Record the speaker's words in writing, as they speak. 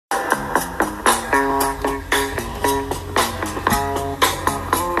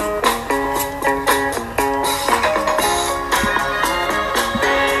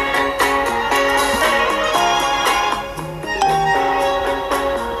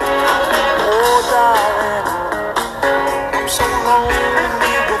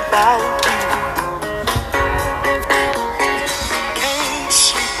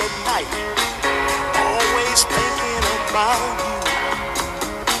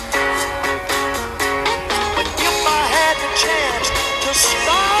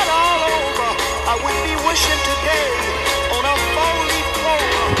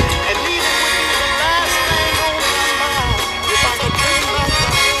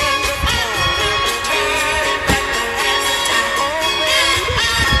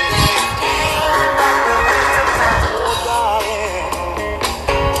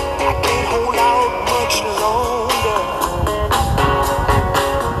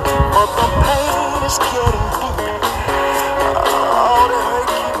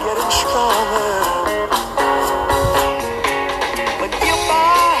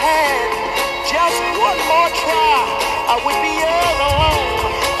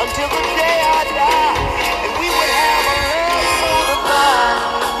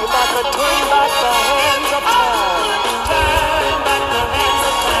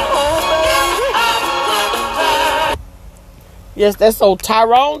Yes, that's so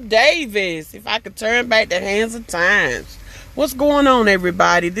Tyrone Davis. If I could turn back the hands of times. What's going on,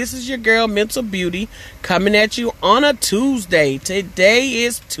 everybody? This is your girl, Mental Beauty, coming at you on a Tuesday. Today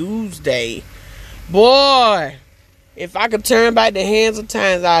is Tuesday. Boy, if I could turn back the hands of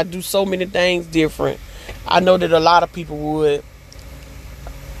times, I'd do so many things different. I know that a lot of people would.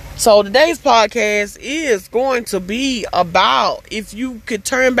 So today's podcast is going to be about, if you could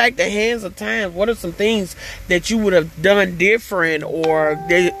turn back the hands of time, what are some things that you would have done different, or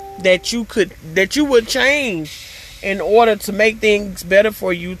that you would change in order to make things better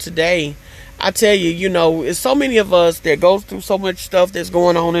for you today. I tell you, it's so many of us that goes through so much stuff that's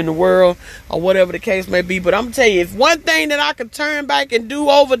going on in the world, or whatever the case may be. But I'm gonna tell you, if one thing that I could turn back and do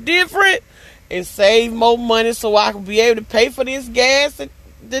over different and save more money so I can be able to pay for this gas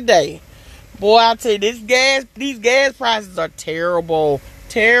today. Boy, I tell you, these gas prices are terrible.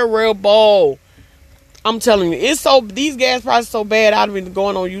 Terrible. I'm telling you, these gas prices so bad. I've been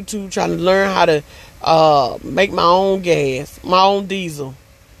going on YouTube trying to learn how to make my own gas, my own diesel,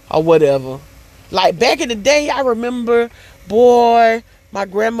 or whatever. Like back in the day, I remember, boy, my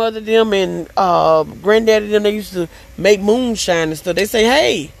grandmother them and granddaddy them, they used to make moonshine and stuff. They say,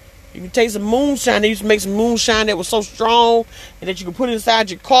 hey, you can take some moonshine. They used to make some moonshine that was so strong and that you could put it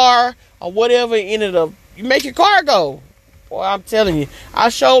inside your car or whatever, and you make your car go. Boy, I'm telling you, I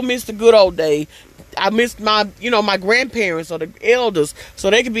sure missed the good old day. I missed my grandparents or the elders, so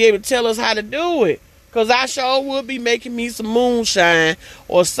they could be able to tell us how to do it. Because I sure would be making me some moonshine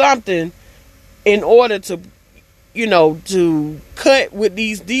or something in order to, to cut with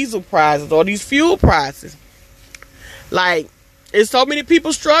these diesel prices or these fuel prices. Like, there's so many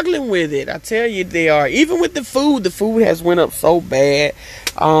people struggling with it. I tell you, they are. Even with the food has went up so bad.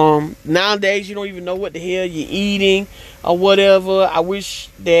 Nowadays, you don't even know what the hell you're eating or whatever. I wish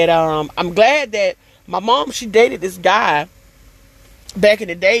that, I'm glad that my mom, she dated this guy back in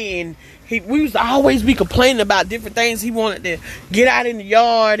the day, and we used to always be complaining about different things. He wanted to get out in the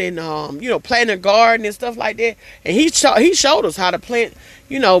yard and, plant a garden and stuff like that. And he showed us how to plant,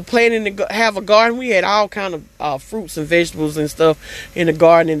 have a garden. We had all kind of fruits and vegetables and stuff in the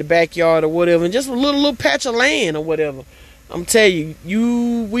garden, in the backyard or whatever. And just a little patch of land or whatever. I'm telling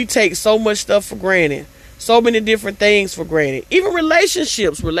you, we take so much stuff for granted. So many different things for granted. Even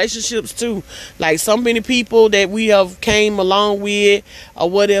relationships too. Like so many people that we have came along with or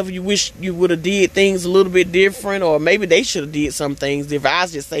whatever, you wish you would have did things a little bit different, or maybe they should have did some things different. I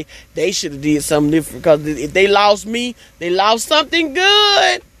just say they should have did something different, because if they lost me, they lost something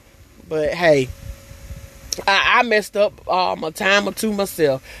good. But hey, I messed up a time or two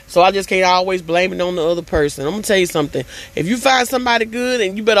myself, so I just can't always blame it on the other person. I'm gonna tell you something. If you find somebody good,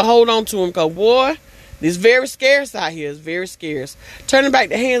 and you better hold on to them, because boy, it's very scarce out here. It's very scarce. Turning back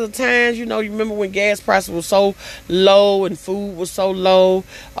the hands of times, you remember when gas prices were so low and food was so low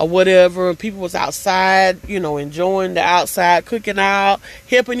or whatever, and people was outside, enjoying the outside, cooking out,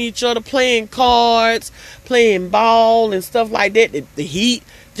 helping each other, playing cards, playing ball and stuff like that. The heat,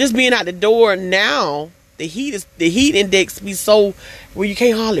 just being out the door now, the heat index be so where you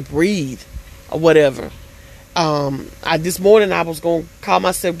can't hardly breathe or whatever. This morning I was going to call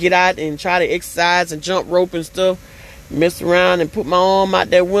myself, get out and try to exercise and jump rope and stuff, mess around and put my arm out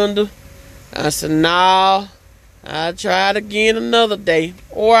that window. I said, nah, I'll try it again another day,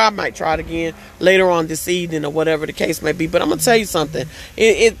 or I might try it again later on this evening or whatever the case may be. But I'm going to tell you something.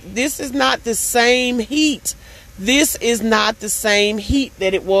 This is not the same heat. This is not the same heat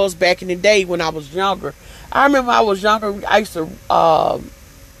that it was back in the day when I was younger. I remember when I was younger, I used to,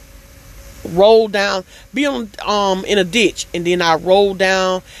 roll down, be on in a ditch, and then I roll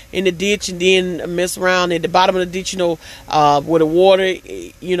down in the ditch and then mess around at the bottom of the ditch, where the water,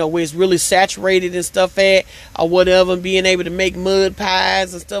 where it's really saturated and stuff at or whatever, and being able to make mud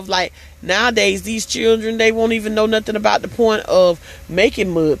pies and stuff. Like nowadays, these children, they won't even know nothing about the point of making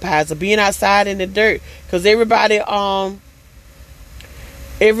mud pies or being outside in the dirt, because everybody are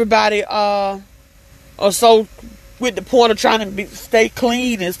so with the point of trying to stay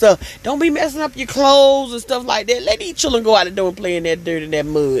clean and stuff. Don't be messing up your clothes and stuff like that. Let these children go out the door and play in that dirt and that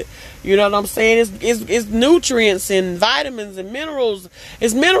mud. You know what I'm saying? It's nutrients and vitamins and minerals.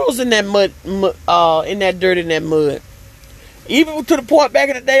 It's minerals in that mud, in that dirt and that mud. Even to the point back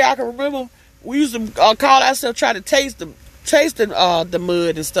in the day, I can remember we used to call ourselves, try to taste the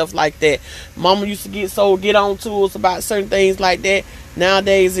mud and stuff like that. Mama used to get on to us about certain things like that.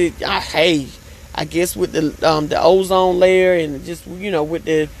 Nowadays, I guess with the ozone layer and just, with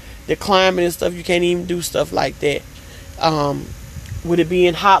the climate and stuff, you can't even do stuff like that. With it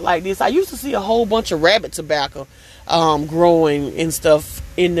being hot like this, I used to see a whole bunch of rabbit tobacco growing and stuff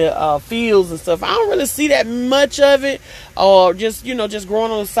in the fields and stuff. I don't really see that much of it, or just just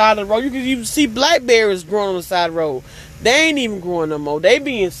growing on the side of the road. You can even see blackberries growing on the side of the road. They ain't even growing no more. They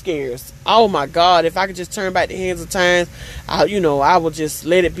being scarce. Oh my God! If I could just turn back the hands of times, I would just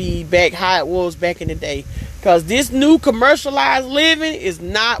let it be back how it was back in the day. Cause this new commercialized living is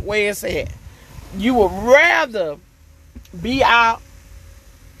not where it's at. You would rather be out,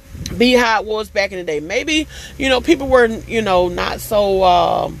 be how it was back in the day. Maybe people were not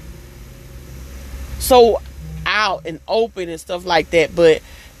so so out and open and stuff like that. But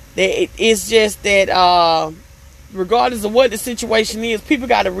it's just that regardless of what the situation is, people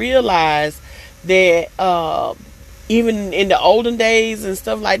got to realize that even in the olden days and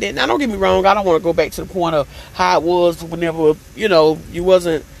stuff like that. Now, don't get me wrong. I don't want to go back to the point of how it was whenever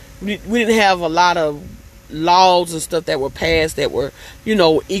we didn't have a lot of laws and stuff that were passed that were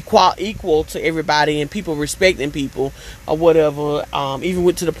equal to everybody, and people respecting people or whatever. Even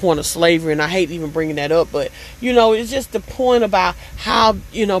went to the point of slavery, and I hate even bringing that up, but it's just the point about how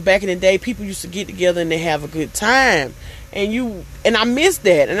back in the day people used to get together and they have a good time, and I miss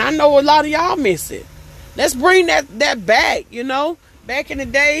that, and I know a lot of y'all miss it. Let's bring that back. Back in the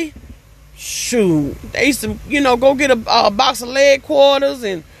day, shoot, they used to go get a box of leg quarters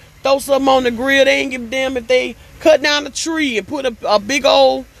and throw something on the grill. They ain't give a damn if they cut down a tree and put a big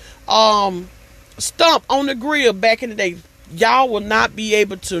old stump on the grill back in the day. Y'all will not be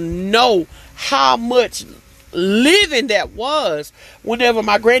able to know how much living that was whenever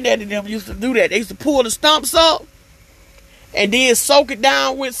my granddaddy and them used to do that. They used to pull the stumps up and then soak it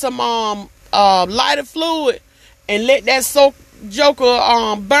down with some lighter fluid and let that soak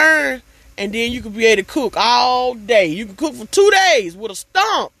joker burn, and then you could be able to cook all day. You can cook for 2 days with a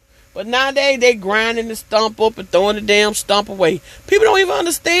stump. But nowadays, they grinding the stump up and throwing the damn stump away. People don't even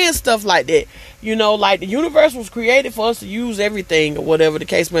understand stuff like that. Like the universe was created for us to use everything or whatever the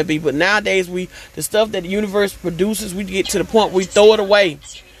case may be. But nowadays, the stuff that the universe produces, we get to the point we throw it away.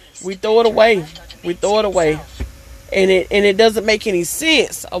 We throw it away. We throw it away. And it doesn't make any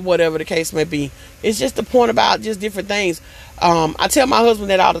sense or whatever the case may be. It's just the point about just different things. I tell my husband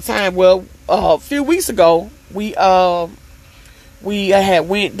that all the time. Well, a few weeks ago, we had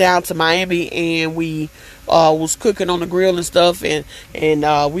went down to Miami, and we was cooking on the grill and stuff, and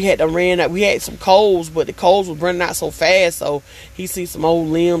we had some coals, but the coals was burning out so fast, so he seen some old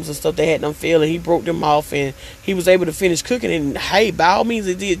limbs and stuff that had them fell, and he broke them off, and he was able to finish cooking. And hey, by all means,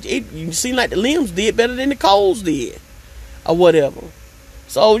 it seemed like the limbs did better than the coals did or whatever.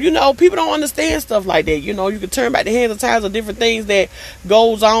 So, people don't understand stuff like that. You can turn back the hands of times of different things that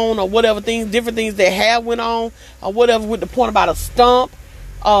goes on or whatever different things that have went on or whatever, with the point about a stump.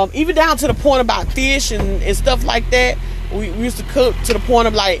 Even down to the point about fish and stuff like that. We used to cook to the point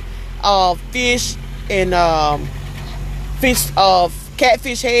of like fish and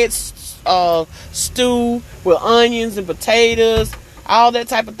catfish heads stew with onions and potatoes, all that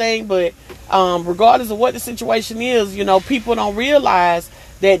type of thing. But regardless of what the situation is, people don't realize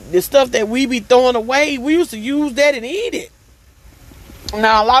that the stuff that we be throwing away, we used to use that and eat it.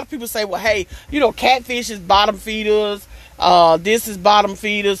 Now, a lot of people say, well, hey, catfish is bottom feeders. This is bottom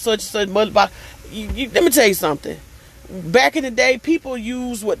feeders, such and such. Let me tell you something. Back in the day, people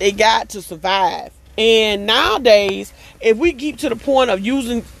used what they got to survive. And nowadays, if we keep to the point of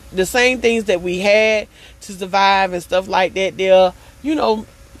using the same things that we had to survive and stuff like that, they're,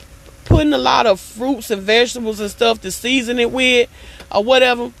 putting a lot of fruits and vegetables and stuff to season it with or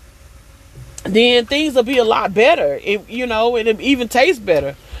whatever, then things will be a lot better. It'll even taste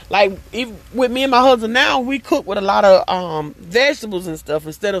better. Like, with me and my husband now, we cook with a lot of vegetables and stuff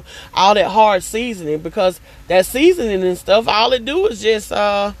instead of all that hard seasoning, because that seasoning and stuff, all it do is just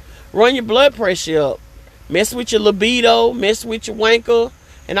run your blood pressure up, mess with your libido, mess with your wanker,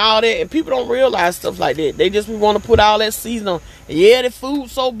 and all that. And people don't realize stuff like that. They just want to put all that seasoning on. And yeah, the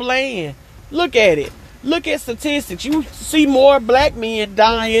food's so bland. Look at it. Look at statistics. You see more black men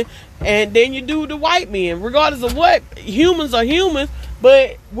dying and then you do the white men. Regardless of what, humans are humans.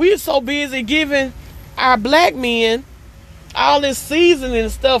 But we're so busy giving our black men all this seasoning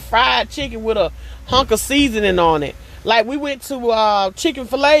and stuff, fried chicken with a hunk of seasoning on it. Like, we went to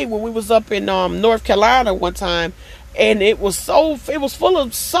Chick-fil-A when we was up in North Carolina one time, and it was full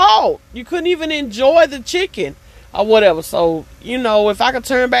of salt. You couldn't even enjoy the chicken or whatever. So, if I could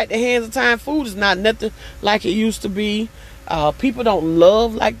turn back the hands of time, food is not nothing like it used to be. People don't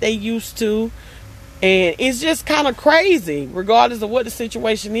love like they used to. And it's just kind of crazy, regardless of what the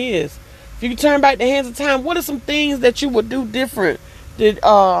situation is. If you could turn back the hands of time, what are some things that you would do different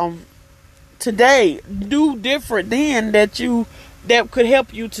today? Do different then that could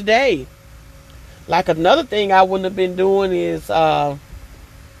help you today? Like, another thing I wouldn't have been doing is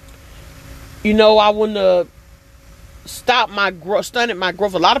I wouldn't have stopped my growth, stunted my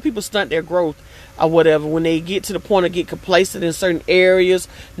growth. A lot of people stunt their growth or whatever when they get to the point of get complacent in certain areas,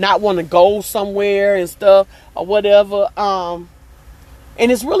 not want to go somewhere and stuff or whatever. And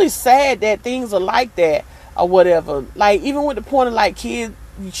it's really sad that things are like that or whatever. Like, even with the point of like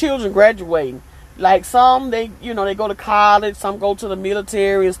children graduating. Like, some, they go to college, some go to the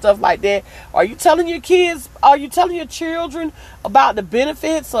military and stuff like that. Are you telling your children about the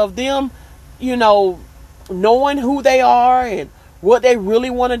benefits of them, knowing who they are and what they really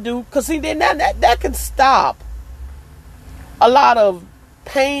want to do? Because, see, then that can stop a lot of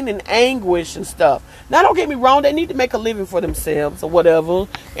pain and anguish and stuff. Now, don't get me wrong, they need to make a living for themselves or whatever,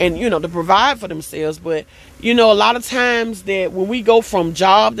 and to provide for themselves. But a lot of times that when we go from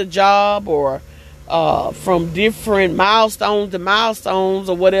job to job, or from different milestones to milestones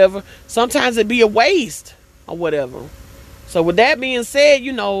or whatever, sometimes it be a waste or whatever. So with that being said,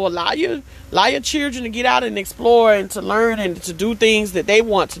 allow your children to get out and explore and to learn and to do things that they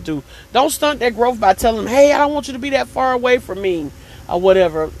want to do. Don't stunt their growth by telling them, hey, I don't want you to be that far away from me or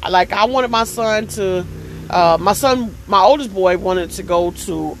whatever. Like, I wanted my son to, my oldest boy wanted to go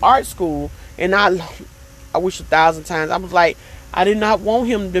to art school, and I wish 1,000 times. I was like, I did not want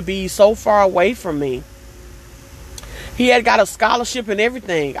him to be so far away from me. He had got a scholarship and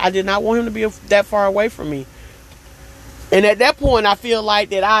everything. I did not want him to be that far away from me. And at that point, I feel like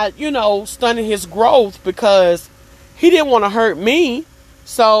that I, stunted his growth because he didn't want to hurt me.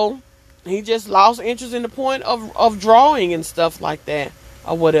 So he just lost interest in the point of drawing and stuff like that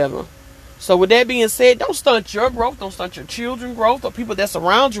or whatever. So with that being said, don't stunt your growth. Don't stunt your children's growth or people that's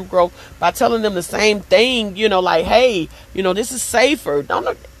around you growth by telling them the same thing, like, hey, this is safer.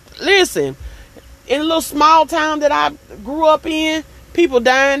 Don't listen. In a little small town that I grew up in, people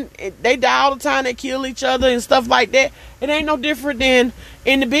dying. They die all the time. They kill each other and stuff like that. It ain't no different than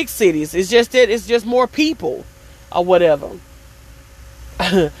in the big cities. It's just that it's just more people or whatever.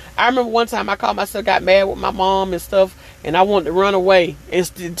 I remember one time I called myself, got mad with my mom and stuff, and I wanted to run away. And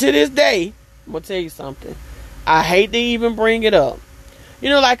to this day, I'm going to tell you something. I hate to even bring it up.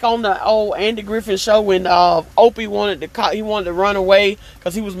 Like on the old Andy Griffin show when Opie wanted to run away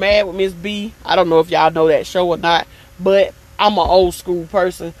because he was mad with Miss B. I don't know if y'all know that show or not, but I'm an old school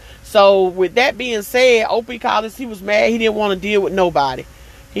person. So with that being said, Opie Collins, he was mad. He didn't want to deal with nobody.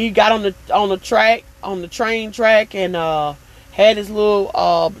 He got on the train track, and had his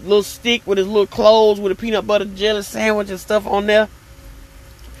little stick with his little clothes with a peanut butter jelly sandwich and stuff on there.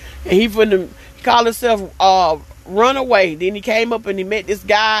 And he called himself Runaway. Then he came up and he met this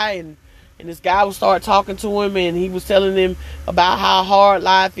guy, and this guy would start talking to him, and he was telling him about how hard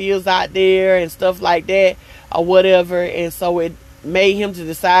life is out there and stuff like that or whatever. And so it made him to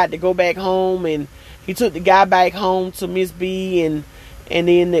decide to go back home, and he took the guy back home to Miss B, and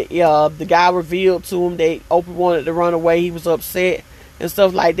then the guy revealed to him that Opie wanted to run away. He was upset and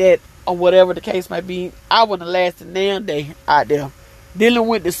stuff like that, or whatever the case might be. I wouldn't have lasted a damn day out there dealing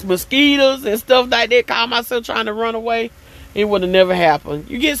with the mosquitoes and stuff like that. Call myself trying to run away. It would have never happened.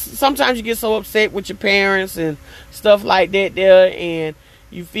 Sometimes you get so upset with your parents and stuff like that there, and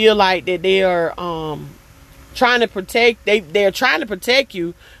you feel like that they are trying to protect. They're trying to protect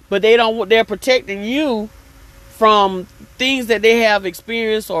you, but they're protecting you from things that they have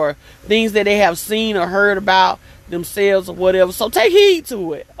experienced or things that they have seen or heard about themselves or whatever. So take heed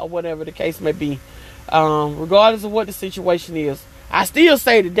to it or whatever the case may be. Regardless of what the situation is. I still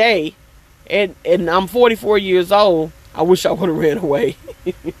say today, and I'm 44 years old, I wish I would have ran away.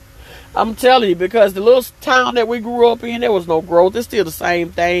 I'm telling you, because the little town that we grew up in, there was no growth. It's still the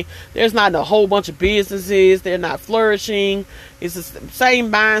same thing. There's not a whole bunch of businesses. They're not flourishing. It's the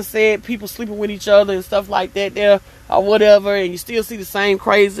same mindset. People sleeping with each other and stuff like that there or whatever. And you still see the same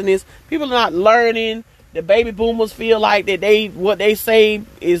craziness. People are not learning. The baby boomers feel like that what they say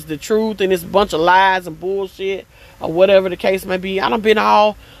is the truth, and it's a bunch of lies and bullshit or whatever the case may be. I done been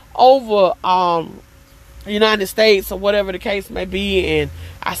all over United States or whatever the case may be, and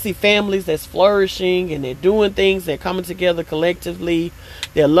I see families that's flourishing and they're doing things, they're coming together collectively,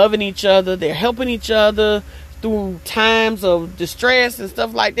 they're loving each other, they're helping each other through times of distress and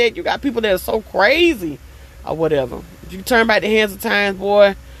stuff like that. You got people that are so crazy or whatever. If you turn back the hands of times,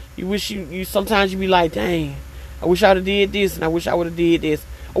 boy, you wish you sometimes you be like, dang, I wish I would have did this, and I wish I would have did this.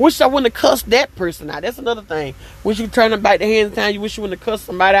 I wish I wouldn't have cussed that person out. That's another thing. Wish you turn back the hands of time, you wish you wouldn't have cussed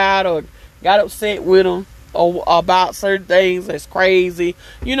somebody out or got upset with them or about certain things that's crazy.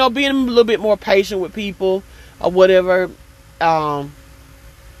 Being a little bit more patient with people or whatever. I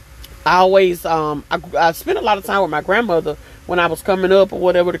spent a lot of time with my grandmother when I was coming up or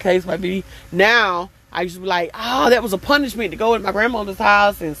whatever the case might be. Now I used to be like, oh, that was a punishment to go to my grandmother's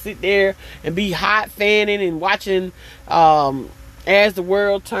house and sit there and be hot fanning and watching As the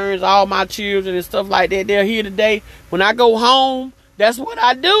World Turns, all my children and stuff like that. They're here today. When I go home, that's what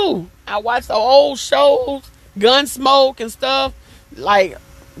I do. I watch the old shows, Gunsmoke and stuff. Like,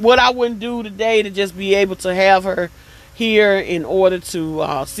 what I wouldn't do today to just be able to have her here in order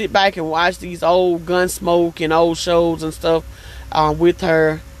to sit back and watch these old Gunsmoke and old shows and stuff with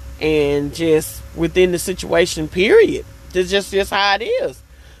her, and just within the situation, period. That's just how it is.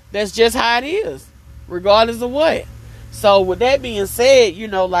 That's just how it is, regardless of what. So with that being said, you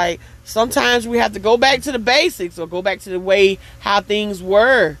know, like, sometimes we have to go back to the basics, or go back to the way how things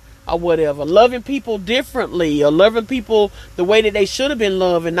were, or whatever. Loving people differently, or loving people the way that they should have been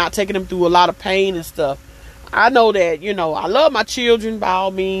loved, and not taking them through a lot of pain and stuff. I know that, you know, I love my children by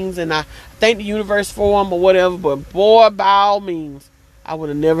all means, and I thank the universe for them or whatever, but boy, by all means, I would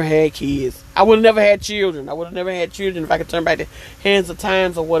have never had kids. I would have never had children. I would have never had children if I could turn back the hands of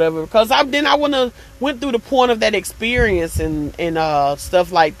times or whatever. Because then I wouldn't have went through the point of that experience and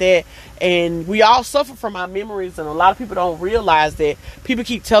stuff like that. And we all suffer from our memories, and a lot of people don't realize that. People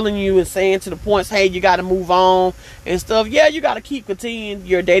keep telling you and saying to the points, hey, you got to move on and stuff. Yeah, you got to keep continuing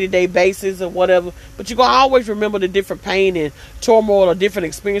your day-to-day basis or whatever. But you're going to always remember the different pain and turmoil or different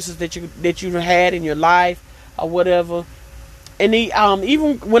experiences that you had in your life or whatever. And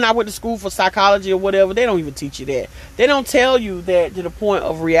even when I went to school for psychology or whatever, they don't even teach you that. They don't tell you that to the point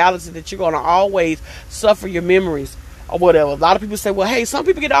of reality, that you're going to always suffer your memories or whatever. A lot of people say, well, hey, some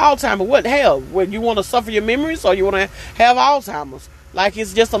people get Alzheimer's. What the hell? When you want to suffer your memories, or you want to have Alzheimer's? Like,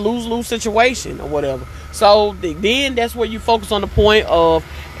 it's just a lose-lose situation or whatever. So then that's where you focus on the point of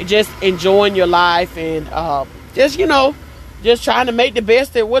just enjoying your life and just, you know, just trying to make the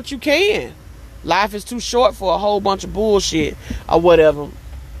best at what you can. Life is too short for a whole bunch of bullshit or whatever.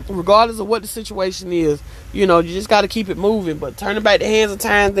 Regardless of what the situation is, you know, you just got to keep it moving. But turning back the hands of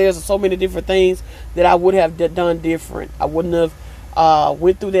time, there's so many different things that I would have done different. I wouldn't have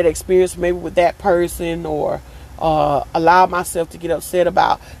went through that experience maybe with that person, or allowed myself to get upset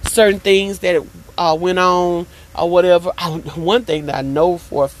about certain things that went on or whatever. One thing that I know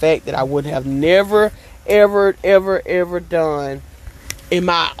for a fact that I would have never, ever done in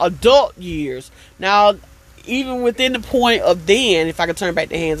my adult years. Now, even within the point of then, if I could turn back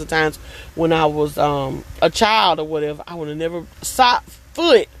the hands of times when I was a child or whatever, I would have never set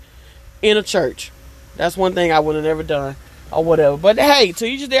foot in a church. That's one thing I would have never done or whatever. But hey, to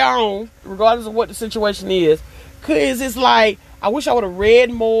each their own, regardless of what the situation is. Because it's like, I wish I would have read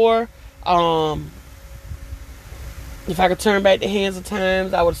more. If I could turn back the hands of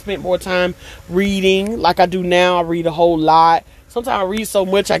times, I would have spent more time reading like I do now. I read a whole lot. Sometimes I read so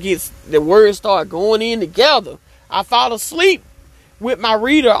much, the words start going in together. I fall asleep with my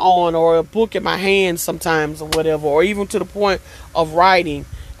reader on, or a book in my hand sometimes or whatever, or even to the point of writing.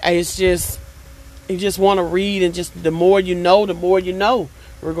 It's just, you just want to read, and just the more you know,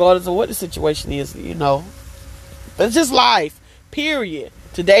 regardless of what the situation is, you know. But it's just life, period.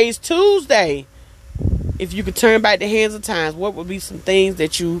 Today's Tuesday. If you could turn back the hands of times, what would be some things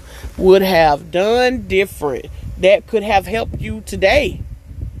that you would have done different that could have helped you today?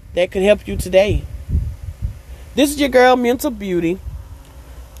 This is your girl, Mental Beauty,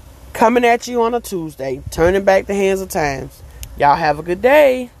 coming at you on a Tuesday, turning back the hands of times. Y'all have a good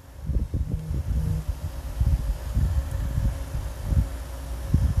day.